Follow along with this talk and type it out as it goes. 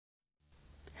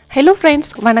Hello friends,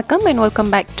 வணக்கம் and welcome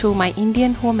back to my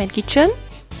Indian home and kitchen.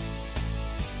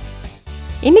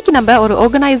 இன்னைக்கு நம்ம ஒரு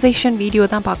organization வீடியோ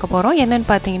தான் பார்க்க போறோம். என்னன்னு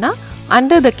பார்த்தீங்கன்னா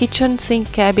under the kitchen sink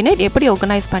cabinet எப்படி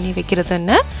organize பண்ணி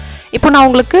வைக்கிறதுன்னு. இப்போ நான்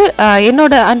உங்களுக்கு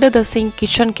என்னோட under the sink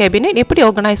kitchen cabinet எப்படி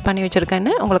organize பண்ணி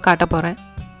வச்சிருக்கேன்னு உங்களுக்கு காட்ட போறேன்.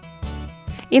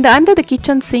 இந்த under the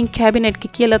kitchen sink cabinet க்கு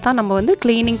கீழ தான் நம்ம வந்து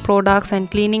cleaning products and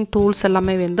cleaning tools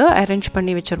எல்லாமே வந்து arrange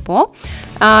பண்ணி வச்சிருப்போம்.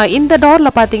 இந்த டோர்ல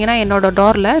பாத்தீங்கன்னா என்னோட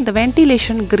டோர்ல இந்த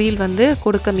ventilation grill வந்து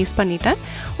கொடுக்க மிஸ் பண்ணிட்டேன்.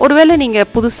 ஒருவேளை நீங்க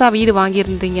புதுசா வீடு வாங்கி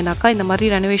இருந்தீங்கனாக்கா இந்த மாதிரி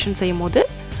renovation செய்யும்போது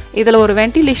இதல ஒரு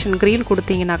ventilation grill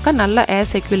கொடுத்தீங்கனாக்கா நல்ல air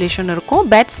circulation இருக்கும்.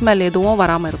 Bad smell எதுவும்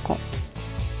வராம இருக்கும்.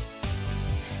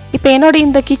 இப்போ என்னோட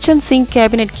இந்த கிச்சன் சிங்க்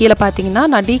கேபினெட் கீழ பாத்தீங்கன்னா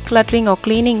நான் டீக்ளட்டரிங் or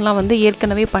cleaningலாம் வந்து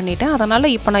ஏற்கனவே பண்ணிட்டேன். அதனால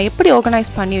இப்போ நான் எப்படி ஆர்கனைஸ்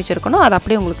பண்ணி வச்சிருக்கனோ அத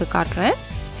அப்படியே உங்களுக்கு காட்றேன்.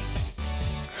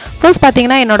 ஃபர்ஸ்ட்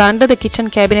பாத்தீங்கன்னா என்னோட under the kitchen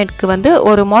cabinetக்கு வந்து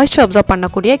ஒரு moisture absorb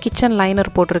பண்ணக்கூடிய kitchen liner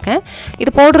போட்டுருக்கேன்.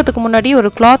 இது போடுறதுக்கு முன்னாடி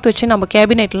ஒரு cloth வச்சு நம்ம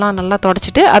கேபினெட்லாம் நல்லா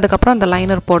தொடச்சிட்டு அதுக்கு அப்புறம் அந்த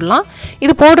லைனர் போடலாம்.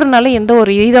 இது போடுறனால எந்த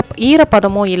ஒரு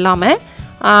ஈரப்பதமும் இல்லாம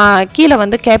கீழ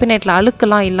வந்து கேபினெட்ல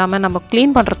அழுக்குலாம் இல்லாம நம்ம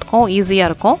க்ளீன் பண்றதுக்கும் ஈஸியா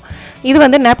இருக்கும். இது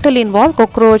வந்து naphthalene ball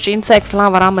cockroach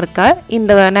insectsலாம் வராம இருக்க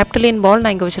இந்த naphthalene ball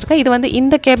நான் இங்க வச்சிருக்கேன். இது வந்து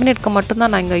இந்த கேபினெட்க்கு மட்டும்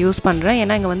தான் நான் இங்க யூஸ் பண்றேன்.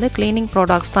 ஏன்னா இங்க வந்து cleaning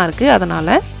products தான் இருக்கு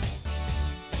அதனால.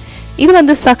 இது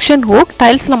வந்து suction hook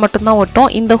டைல்ஸ்ல மட்டும் தான் ஒட்டும்.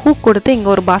 இந்த hook கொடுத்து இங்க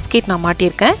ஒரு basket நான் மாட்டி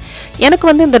இருக்கேன். எனக்கு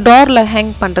வந்து இந்த டோர்ல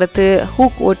ஹேங் பண்றது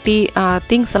hook ஒட்டி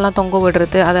things எல்லாம் தொங்க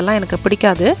விடுறது அதெல்லாம் எனக்கு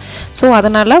பிடிக்காது. சோ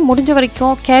அதனால முடிஞ்ச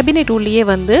வரைக்கும் கேபினெட் உள்ளேயே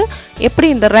வந்து எப்படி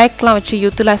இந்த ரேக்லாம் வச்சு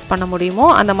யூட்டிலைஸ் பண்ண முடியுமோ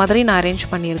அந்த மாதிரி நான்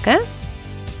அரேஞ்ச் பண்ணியிருக்கேன்.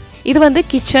 இது வந்து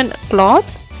கிச்சன் cloth.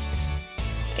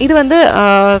 இது வந்து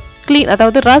க்ளீன்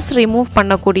அதாவது ரஸ்ட் ரிமூவ்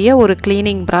பண்ணக்கூடிய ஒரு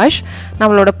க்ளீனிங் பிரஷ்.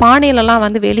 நம்மளோட பானையிலலாம்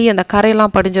வந்து வெளிய அந்த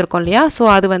கரையெல்லாம் படிஞ்சிருக்கும் இல்லையா? சோ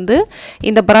அது வந்து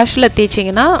இந்த பிரஷ்ல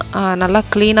தேய்ச்சிங்கனா நல்லா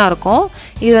க்ளீனா இருக்கும்.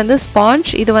 இது வந்து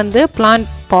ஸ்பாஞ்ச். இது வந்து பிளான்ட்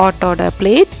பாட்டோட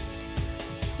பிளேட்.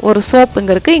 ஒரு சோப்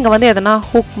இங்க இருக்கு. இங்க வந்து எதனா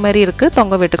ஹூக் மாதிரி இருக்கு.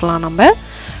 தொங்க விட்டுக்கலாம் நம்ம.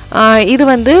 இது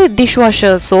வந்து டிஷ்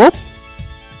வாஷர் சோப்.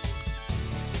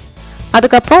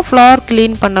 அதுக்கு அப்புறம் ஃப்ளோர்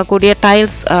க்ளீன் பண்ணக்கூடிய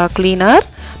டைல்ஸ் க்ளீனர்.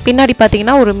 பின்னாடி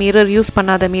பாத்தீங்கன்னா ஒரு மிரர் யூஸ்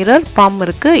பண்ணாத மிரர் பாம்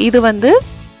இருக்கு. இது வந்து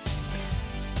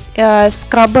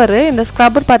ஸ்க்ரப்பர். இந்த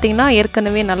ஸ்க்ரப்பர் பாத்தீங்கன்னா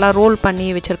ஏற்கனவே நல்லா ரோல் பண்ணி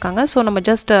வச்சிருக்காங்க. சோ நம்ம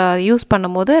ஜஸ்ட் யூஸ்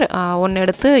பண்ணும்போது ஒன்னு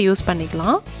எடுத்து யூஸ்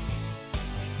பண்ணிக்கலாம்.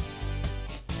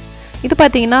 இது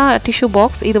பாத்தீங்கன்னா டிஷ்யூ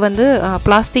பாக்ஸ். இது வந்து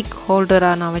பிளாஸ்டிக்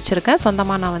ஹோல்டரா நான் வச்சிருக்கேன்.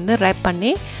 சொந்தமா நான் வந்து ரேப்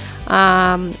பண்ணி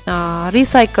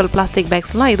ரீசைக்கிள் பிளாஸ்டிக்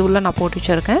பேக்ஸ்லாம் இது உள்ள நான் போட்டு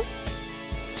வச்சிருக்கேன்.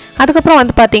 அதுக்கு அப்புறம்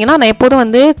வந்து பாத்தீங்கன்னா நான் எப்போதும்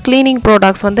வந்து cleaning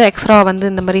products வந்து எக்ஸ்ட்ரா வந்து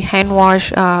இந்த மாதிரி hand wash,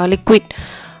 liquid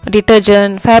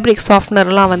detergent, fabric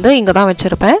softenerலாம் வந்து இங்க தான்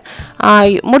வச்சிருப்பேன்.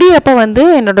 முடியப்ப வந்து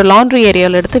என்னோட laundry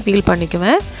ஏரியால எடுத்து ஃபீல்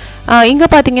பண்ணிக்குவேன். இங்க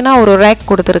பாத்தீங்கன்னா ஒரு ரேக்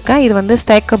கொடுத்திருக்கேன். இது வந்து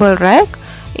stackable rack.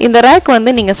 இந்த ரேக்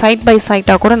வந்து நீங்க சைடு பை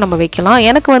சைடா கூட நம்ம வைக்கலாம்.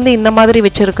 எனக்கு வந்து இந்த மாதிரி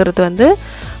வச்சிருக்கிறது வந்து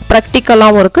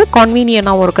பிராக்டிகலாவும் இருக்கு,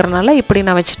 கன்வீனியன்ட்டாவும் இருக்கறனால இப்படி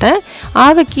நான் வச்சிட்டேன்.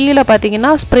 ஆக கீழ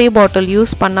பாத்தீங்கன்னா ஸ்ப்ரே பாட்டில்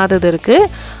யூஸ் பண்ணாதது இருக்கு.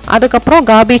 அதுக்கு அப்புறம்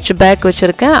கார்பேஜ் பேக்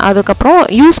வச்சிருக்கேன். அதுக்கு அப்புறம்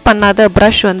யூஸ் பண்ணாத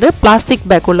பிரஷ் வந்து பிளாஸ்டிக்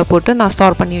பேக் உள்ள போட்டு நான்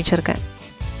ஸ்டோர் பண்ணி வச்சிருக்கேன்.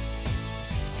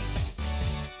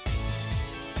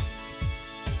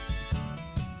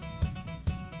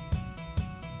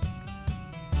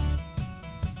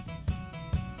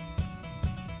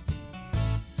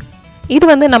 இது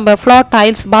வந்து நம்ம floor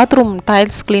tiles bathroom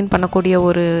tiles clean பண்ணக்கூடிய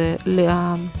ஒரு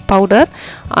பவுடர்.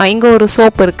 இங்க ஒரு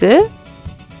சோப் இருக்கு.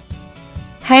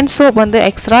 ஹேண்ட் சோப் வந்து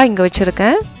எக்ஸ்ட்ரா இங்க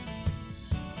வச்சிருக்கேன்.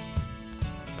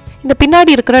 இந்த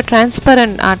பின்னாடி இருக்கிற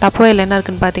டிரான்ஸ்பரண்ட் டப்வெல் என்ன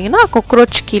இருக்குன்னு பாத்தீங்கன்னா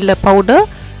cockroach kill powder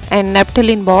and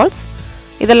naphthalene balls.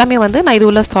 இதெல்லாம் வந்து நான் இது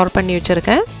உள்ள ஸ்டோர் பண்ணி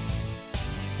வச்சிருக்கேன்.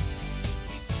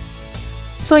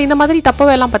 சோ இந்த மாதிரி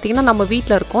டப்பவேர்லாம் பாத்தீங்கன்னா நம்ம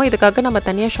வீட்ல இருக்கும். இதுக்காக நம்ம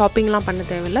தனியா ஷாப்பிங்லாம் பண்ண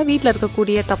தேவையில்லை. வீட்ல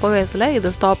இருக்கக்கூடிய டப்பவேர்ஸ்ல இது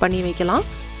ஸ்டோர் பண்ணி வைக்கலாம்.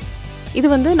 இது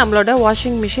வந்து நம்மளோட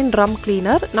வாஷிங் மெஷின் ட்ரம்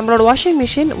கிளீனர். நம்மளோட வாஷிங்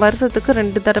மெஷின் வருஷத்துக்கு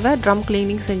 2 தடவை ட்ரம்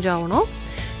கிளீனிங் செஞ்சாகணும்.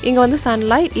 இங்க வந்து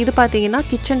சன்லைட். இது பாத்தீங்கன்னா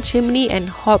kitchen chimney and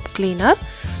half cleaner.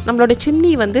 நம்மளோட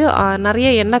சிம்னி வந்து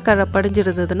நிறைய எண்ணெய் கரை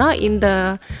படிஞ்சிருந்ததுன்னா இந்த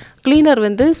கிளீனர்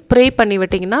வந்து ஸ்ப்ரே பண்ணி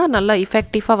விட்டீங்கன்னா நல்லா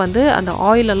எஃபெக்டிவா வந்து அந்த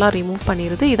ஆயில் எல்லாம் ரிமூவ்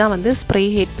பண்ணிருது. இதான் வந்து ஸ்ப்ரே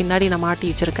ஹெட் பின்னாடி நான்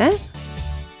மாட்டி வச்சிருக்கேன்.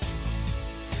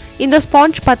 இந்த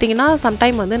ஸ்பாஞ்ச் பாத்தீங்கன்னா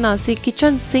சம்டைம் வந்து நான்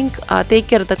கிச்சன் சிங்க்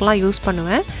தேய்க்கிறதுக்குலாம் யூஸ்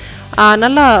பண்ணுவேன்.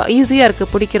 நல்லா ஈஸியா இருக்கு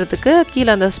பிடிக்கிறதுக்கு. கீழ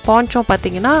அந்த ஸ்பாஞ்சும்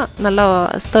பாத்தீங்கன்னா நல்லா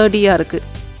ஸ்டர்டியா இருக்கு.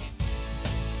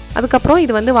 அதுக்கு அப்புறம்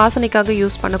இது வந்து வாசனைக்காக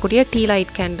யூஸ் பண்ணக்கூடிய டீ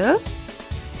லைட் கேண்டில்.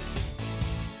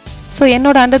 சோ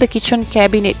என்னோட under the kitchen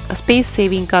cabinet space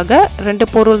சேவிங்காக ரெண்டு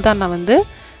பொருள் தான் நான் வந்து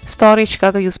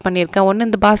ஸ்டோரேஜ்க்காக யூஸ் பண்ணியிருக்கேன். ஒன்னு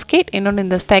இந்த basket, இன்னொன்னு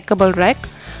இந்த stackable rack.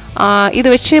 இது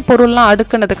வச்சு பொருள்லாம்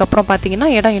அடுக்குனதுக்கு அப்புறம் பாத்தீங்கன்னா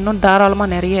இடம் இன்னும் தாராளமா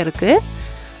நிறைய இருக்கு.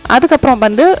 அதுக்கு அப்புறம்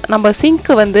வந்து நம்ம சிங்க்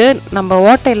வந்து நம்ம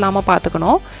ஓட்டை இல்லாம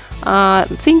பாத்துக்கணும்.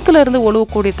 சிங்கில் இருந்து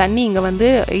ஒழுகக்கூடிய தண்ணி இங்கே வந்து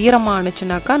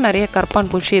ஈரமானுச்சுனாக்கா நிறைய கற்பான்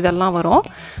பூச்சி இதெல்லாம் வரும்.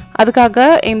 அதுக்காக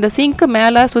இந்த சிங்க்கு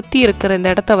மேலே சுற்றி இருக்கிற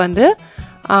இந்த இடத்த வந்து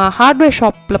ஹார்ட்வேர்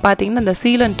ஷாப்பில் பார்த்தீங்கன்னா இந்த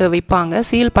சீலன்ட்டு விற்பாங்க.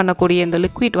 சீல் பண்ணக்கூடிய இந்த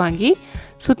லிக்விட் வாங்கி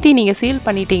சுற்றி நீங்கள் சீல்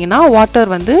பண்ணிட்டீங்கன்னா வாட்டர்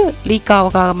வந்து லீக்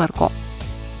ஆகாமல் இருக்கும்.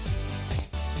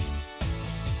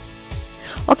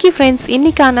 ஓகே ஃப்ரெண்ட்ஸ்,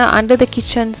 இன்றைக்கான under the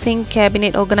kitchen sink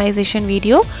cabinet organisation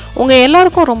video உங்கள்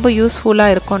எல்லாருக்கும் ரொம்ப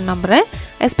யூஸ்ஃபுல்லாக இருக்கும்னு நம்புகிறேன்.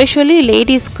 எஸ்பெஷலி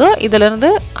லேடிஸ்க்கு இதிலேருந்து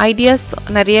ஐடியாஸ்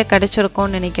நிறைய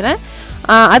கிடச்சிருக்கோன்னு நினைக்கிறேன்.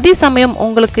 அதே சமயம்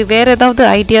உங்களுக்கு வேறு ஏதாவது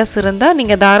ஐடியாஸ் இருந்தால்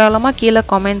நீங்கள் தாராளமாக கீழே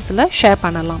கமெண்ட்ஸில் ஷேர்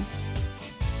பண்ணலாம்.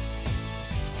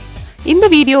 இந்த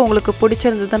வீடியோ உங்களுக்கு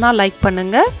பிடிச்சிருந்ததுன்னா லைக்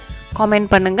பண்ணுங்கள்,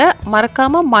 கமெண்ட் பண்ணுங்கள்,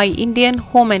 மறக்காமல் my Indian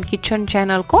home and kitchen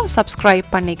சேனலுக்கும்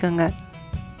subscribe பண்ணிக்கோங்க.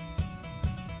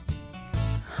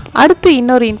 அடுத்து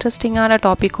இன்னொரு இன்ட்ரெஸ்டிங்கான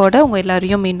டாப்பிக்கோடு உங்கள்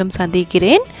எல்லாரையும் மீண்டும்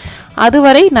சந்திக்கிறேன்.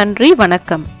 அதுவரை நன்றி,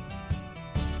 வணக்கம்.